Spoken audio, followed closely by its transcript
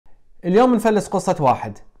اليوم نفلس قصة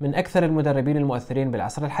واحد من أكثر المدربين المؤثرين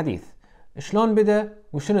بالعصر الحديث. شلون بدأ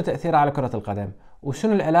وشنو تأثيره على كرة القدم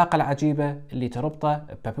وشنو العلاقة العجيبة اللي تربطه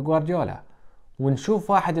ببيب جوارديولا. ونشوف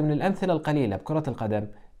واحد من الأمثلة القليلة بكرة القدم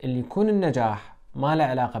اللي يكون النجاح ما له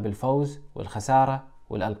علاقة بالفوز والخسارة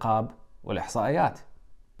والألقاب والإحصائيات.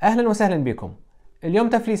 أهلا وسهلا بكم. اليوم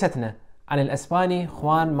تفليستنا عن الأسباني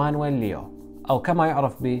خوان مانويل ليو، أو كما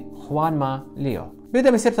يعرف بخوانما ليو.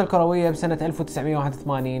 بدأ مسيرته الكروية بسنة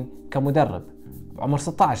 1981 كمدرب بعمر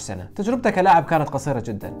 16 سنة. تجربته كلاعب كانت قصيرة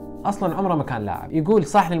جدا، أصلا عمره ما كان لاعب. يقول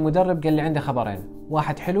صاحن المدرب قال لي عنده خبرين،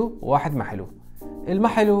 واحد حلو وواحد ما حلو.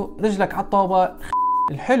 المحلو رجلك على الطوبة،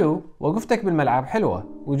 الحلو وقفتك بالملعب حلوة،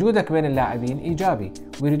 وجودك بين اللاعبين إيجابي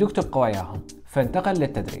ويريدوك تبقى وياهم. فانتقل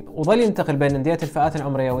للتدريب وظل ينتقل بين أندية الفئات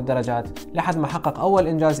العمرية والدرجات لحد ما حقق أول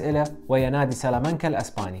إنجاز له ويا نادي سلامانكا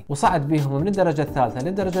الأسباني، وصعد بهم من الدرجة الثالثة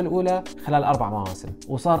للدرجة الأولى خلال 4 مواسم،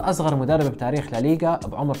 وصار أصغر مدرب بتاريخ لا ليغا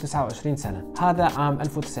بعمر 29 سنة، هذا عام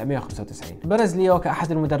 1995. برز ليو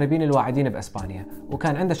كأحد المدربين الواعدين بأسبانيا،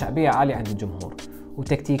 وكان عنده شعبية عالية عند الجمهور،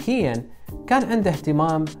 وتكتيكيا كان عنده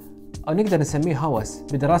اهتمام أو نقدر نسميه هوس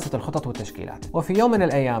بدراسة الخطط والتشكيلات. وفي يوم من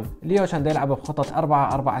الأيام ليو كان يلعب بخطة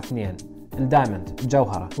 4-4-2 الدايموند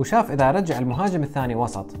الجوهرة، وشاف إذا رجع المهاجم الثاني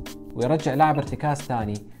وسط ويرجع لاعب ارتكاز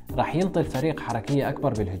ثاني راح ينطي الفريق حركية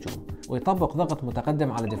أكبر بالهجوم، ويطبق ضغط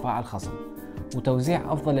متقدم على دفاع الخصم،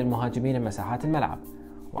 وتوزيع أفضل للمهاجمين مساحات الملعب.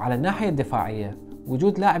 وعلى الناحية الدفاعية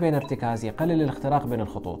وجود لاعبين ارتكاز يقلل الاختراق بين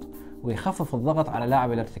الخطوط ويخفف الضغط على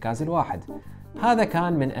لاعب الارتكاز الواحد. هذا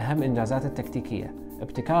كان من أهم إنجازات التكتيكية،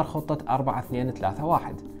 ابتكار خطة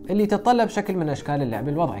 4-2-3-1 اللي تتطلب شكل من أشكال اللعب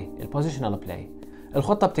الوضعي البوزيشنال بلاي.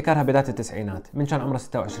 الخطة ابتكرها بداية التسعينات من كان عمره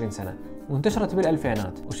 26 سنة، وانتشرت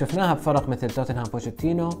بالألفينات، وشفناها بفرق مثل توتنهام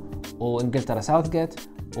بوشيتينو وانجلترا ساوثجيت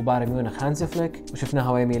وبايرن ميونخ هانز فليك،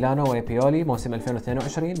 وشفناها ويا ميلانو ويا بيولي موسم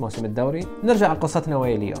 2022 موسم الدوري. نرجع لقصتنا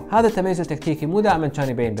ويا ليو. هذا التميز التكتيكي مو دائما كان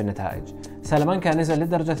يبين بالنتائج. سلامانكا نزل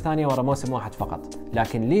للدرجة الثانية ورا موسم واحد فقط،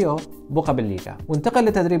 لكن ليو بقى بالليغا وانتقل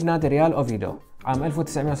لتدريب نادي ريال أوفيدو عام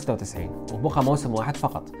 1996 وبقى موسم واحد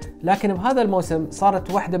فقط. لكن بهذا الموسم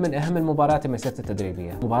صارت واحدة من أهم المباريات مسيرته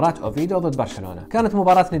التدريبية، مباراة أوفيدو ضد برشلونة. كانت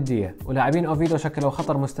مباراة ندية ولاعبين أوفيدو شكلوا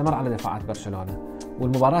خطر مستمر على دفاعات برشلونة،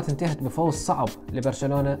 والمباراة انتهت بفوز صعب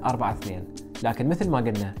لبرشلونة 4-2. لكن مثل ما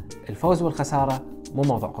قلنا الفوز والخسارة مو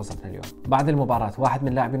موضوع قصتنا اليوم. بعد المباراة واحد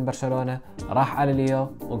من لاعبين برشلونة راح على ليو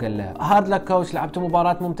وقال له هارد لك كوتش، لعبت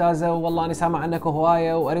مباراة ممتازة والله أنا سامع عنك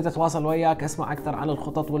هواية وأريد أتواصل وياك أسمع أكثر عن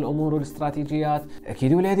الخطط والأمور والاستراتيجيات.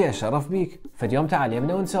 أكيد وليدي أشرف بيك، فاليوم تعال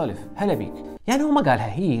يمنا ونسولف. هلا بيك. يعني هو ما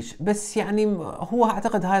قالها هيش، بس يعني هو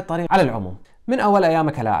أعتقد هاي الطريقة. على العموم من أول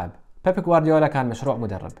أيامه كلاعب بيب جوارديولا كان مشروع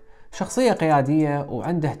مدرب، شخصية قيادية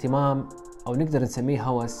وعنده اهتمام أو نقدر نسميه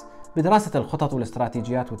هوس بدراسة الخطط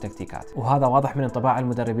والاستراتيجيات والتكتيكات، وهذا واضح من انطباع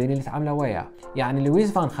المدربين اللي تعاملوا وياه. يعني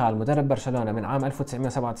لويس فان خال مدرب برشلونة من عام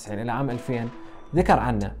 1997 إلى عام 2000 ذكر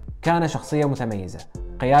عنه كان شخصية متميزة،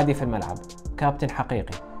 قيادي في الملعب، كابتن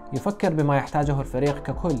حقيقي، يفكر بما يحتاجه الفريق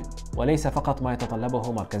ككل وليس فقط ما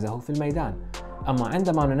يتطلبه مركزه في الميدان. أما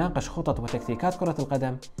عندما نناقش خطط وتكتيكات كرة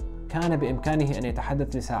القدم كان بإمكانه أن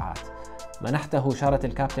يتحدث لساعات. منحته شارة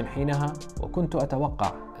الكابتن حينها وكنت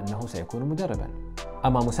أتوقع أنه سيكون مدربا.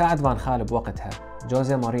 أما مساعد فان خال بوقتها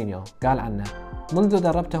جوزيه مورينيو قال عنه منذ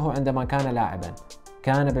دربته عندما كان لاعبا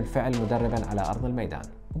كان بالفعل مدربا على أرض الميدان.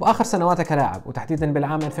 وبآخر سنواته كلاعب وتحديدا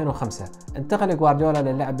بالعام 2005 انتقل جوارديولا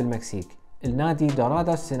للعب بالمكسيك النادي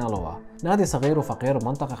دورادوس سينالوا، نادي صغير وفقير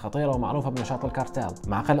بمنطقة خطيرة ومعروفة بنشاط الكارتيل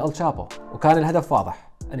معقل الشابو، وكان الهدف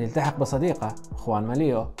واضح أن يلتحق بصديقه خوان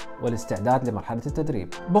ليو والاستعداد لمرحلة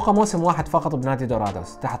التدريب. بقى موسم واحد فقط بنادي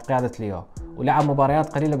دورادوس تحت قيادة ليو، ولعب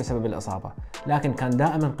مباريات قليلة بسبب الإصابة، لكن كان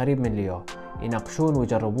دائما قريب من ليو، يناقشون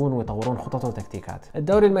ويجربون ويطورون خطط وتكتيكات.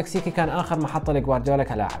 الدوري المكسيكي كان آخر محطة لجوارديولا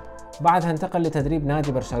كلاعب، بعدها انتقل لتدريب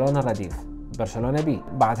نادي برشلونة الرديف برشلونة بي،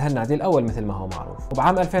 بعدها النادي الأول مثل ما هو معروف.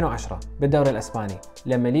 وبعام 2010 بالدوري الإسباني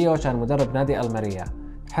لما ليو كان مدرب نادي الماريا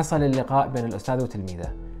حصل اللقاء بين الأستاذ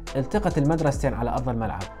وتلميذه، التقت المدرستين على أرض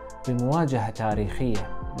الملعب بمواجهة تاريخية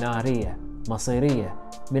نارية مصيرية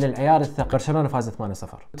من العيار الثقيل. برشلونة فاز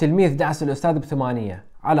 8-0، تلميذ دعس الأستاذ ب8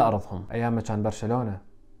 على أرضهم، أيام ما كان برشلونة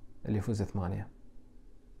اللي يفوز 8.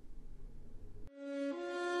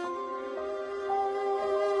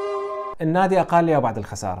 النادي أقال ليو بعد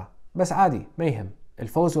الخسارة، بس عادي ما يهم،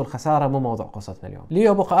 الفوز والخسارة مو موضوع قصتنا اليوم.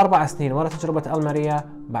 ليو بقى 4 سنين ورا تجربة الماريا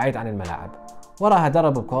بعيد عن الملاعب، وراها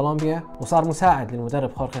درب بكولومبيا وصار مساعد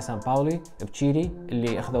للمدرب خورخي سامباولي بتشيلي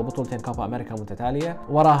اللي اخذوا بطولتين كوبا امريكا متتاليه.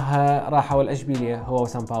 وراها راحوا الاشبيليه هو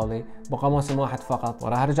وسامباولي، بقى موسم واحد فقط.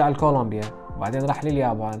 وراها رجع لكولومبيا، وبعدين راح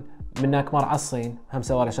لليابان، منك مر على الصين هم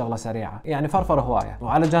سوى له شغله سريعه، يعني فرفر هوايه.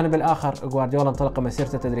 وعلى الجانب الاخر جوارديولا انطلق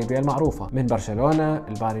مسيرته التدريبيه المعروفه من برشلونه،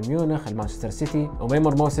 البايرن ميونخ، المانشستر سيتي، وما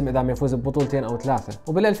يمر موسم اذا ما يفوز ببطولتين او ثلاثه.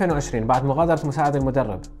 وبال 2020 بعد مغادره مساعد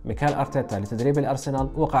المدرب ميكال ارتيتا لتدريب الارسنال،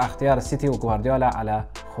 وقع اختيار السيتي وجوارديولا على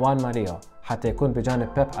خوان حتى يكون بجانب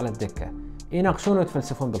بيب على الدكه يناقشون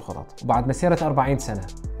ويتفلسفون بالخطط. وبعد مسيره 40 سنه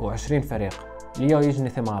و20 فريق، ليو يجني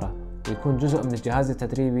ثماره ويكون جزء من الجهاز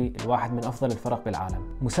التدريبي الواحد من أفضل الفرق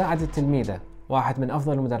بالعالم. مساعد التلميذة واحد من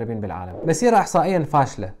أفضل المدربين بالعالم. مسيرة إحصائيا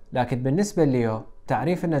فاشلة، لكن بالنسبة لليو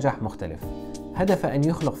تعريف النجاح مختلف. هدفه أن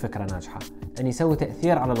يخلق فكرة ناجحة، أن يسوي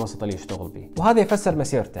تأثير على الوسط اللي يشتغل به، وهذا يفسر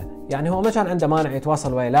مسيرته. يعني هو ما كان عنده مانع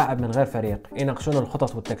يتواصل ويا لاعب من غير فريق يناقشون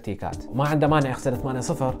الخطط والتكتيكات، وما عنده مانع يخسر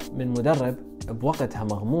 8-0 من مدرب بوقتها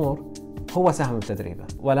مغمور هو ساهم بتدريبه،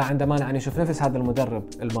 ولا عنده مانع أن يشوف نفس هذا المدرب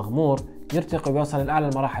المغمور يرتقي ويوصل لأعلى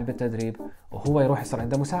المراحل بالتدريب وهو يروح يصير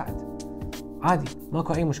عنده مساعد. عادي،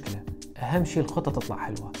 ماكو أي مشكلة، أهم شيء الخطة تطلع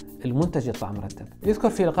حلوة، المنتج يطلع مرتب. يذكر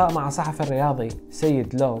في لقاء مع صحفي الرياضي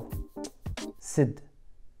سيد لو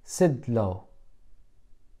سد لو: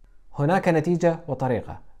 هناك نتيجة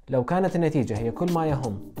وطريقة، لو كانت النتيجة هي كل ما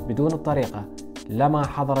يهم بدون الطريقة لما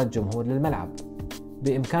حضر الجمهور للملعب.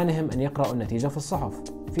 بإمكانهم أن يقرأوا النتيجة في الصحف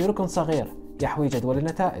في ركن صغير يحوي جدول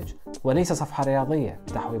النتائج، وليس صفحة رياضية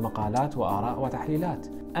تحوي مقالات وآراء وتحليلات.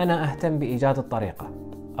 أنا أهتم بإيجاد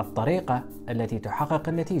الطريقة التي تحقق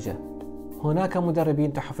النتيجة. هناك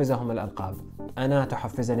مدربين تحفزهم الألقاب، أنا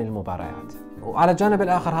تحفزني المباريات. وعلى الجانب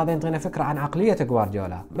الآخر هذا ينطينا فكرة عن عقلية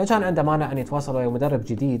جوارديولا. ما كان عنده مانع أن يتواصل ويا مدرب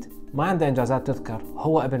جديد ما عنده إنجازات تذكر،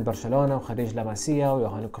 هو ابن برشلونة وخريج لاماسيا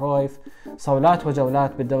ويوهان كرويف، صولات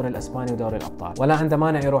وجولات بالدوري الإسباني ودوري الأبطال. ولا عنده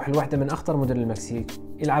مانع يروح لوحدة من أخطر مدن المكسيك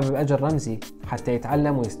يلعب بأجر رمزي حتى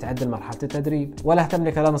يتعلم ويستعد لمرحلة التدريب. ولا اهتم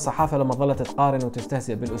لكلام الصحافة لما ظلت تقارن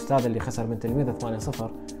وتستهزئ بالأستاذ اللي خسر من تلميذه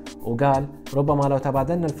 8-0 وقال: ربما لو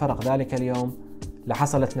تبادلنا الفرق ذلك اليوم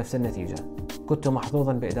لحصلت نفس النتيجة. كنت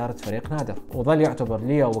محظوظا بإدارة فريق نادر. وظل يعتبر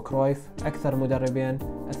ليو وكرويف أكثر مدربين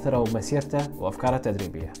أثروا بمسيرته وأفكاره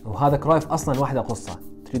التدريبية. وهذا كرويف أصلا وحده قصة،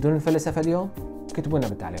 تريدون الفلسفة اليوم؟ كتبوا لنا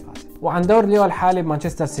بالتعليقات. وعن دور ليو الحالي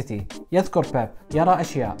بمانشستر سيتي، يذكر بيب: يرى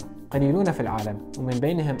أشياء قليلون في العالم ومن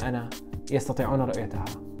بينهم أنا يستطيعون رؤيتها،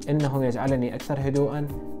 إنه يجعلني أكثر هدوءا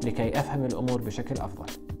لكي أفهم الأمور بشكل أفضل.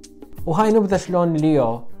 وهاي نبذة شلون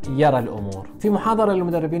ليو يرى الأمور. في محاضرة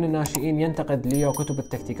للمدربين الناشئين ينتقد ليو كتب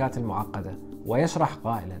التكتيكات المعقدة ويشرح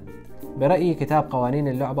قائلا: برأيي كتاب قوانين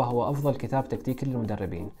اللعبة هو أفضل كتاب تكتيكي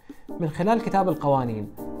للمدربين. من خلال كتاب القوانين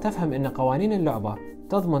تفهم أن قوانين اللعبة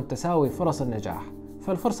تضمن تساوي فرص النجاح،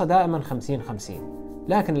 فالفرصة دائما 50-50،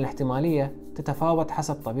 لكن الاحتمالية تتفاوت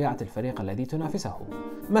حسب طبيعة الفريق الذي تنافسه.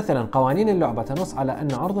 مثلا قوانين اللعبة تنص على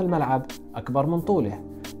أن عرض الملعب أكبر من طوله،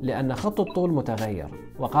 لأن خط الطول متغير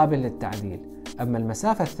وقابل للتعديل، أما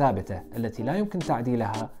المسافة الثابتة التي لا يمكن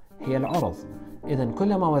تعديلها هي العرض. إذن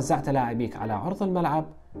كلما وزعت لاعبيك على عرض الملعب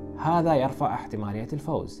هذا يرفع احتمالية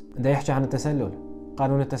الفوز. ده يحكي عن التسلل،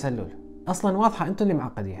 قانون التسلل أصلا واضحة، أنتم اللي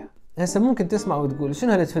معقديها. هسه ممكن تسمع وتقول: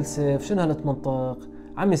 شنو هالتفلسف، شنو هالمنطق،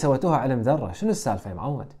 عمي سويتوها علم ذرة، شنو السالفة يا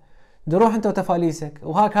معود؟ روح أنت وتفاليسك،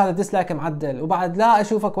 وهاك هذا ديسلايك معدل وبعد لا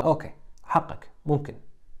أشوفك أوكي حقك،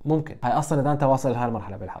 ممكن هاي أصلا إذا أنت واصل لهاي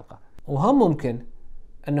المرحلة بالحلقة. وهم ممكن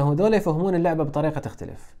أنه دول يفهمون اللعبة بطريقة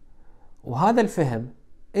تختلف، وهذا الفهم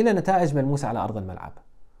إلى نتائج ملموسة على أرض الملعب.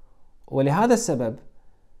 ولهذا السبب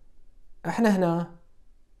إحنا هنا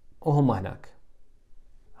وهم هناك،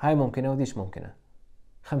 هاي ممكنة وديش ممكنة،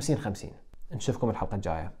 50-50. نشوفكم الحلقة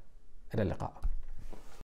الجاية، إلى اللقاء.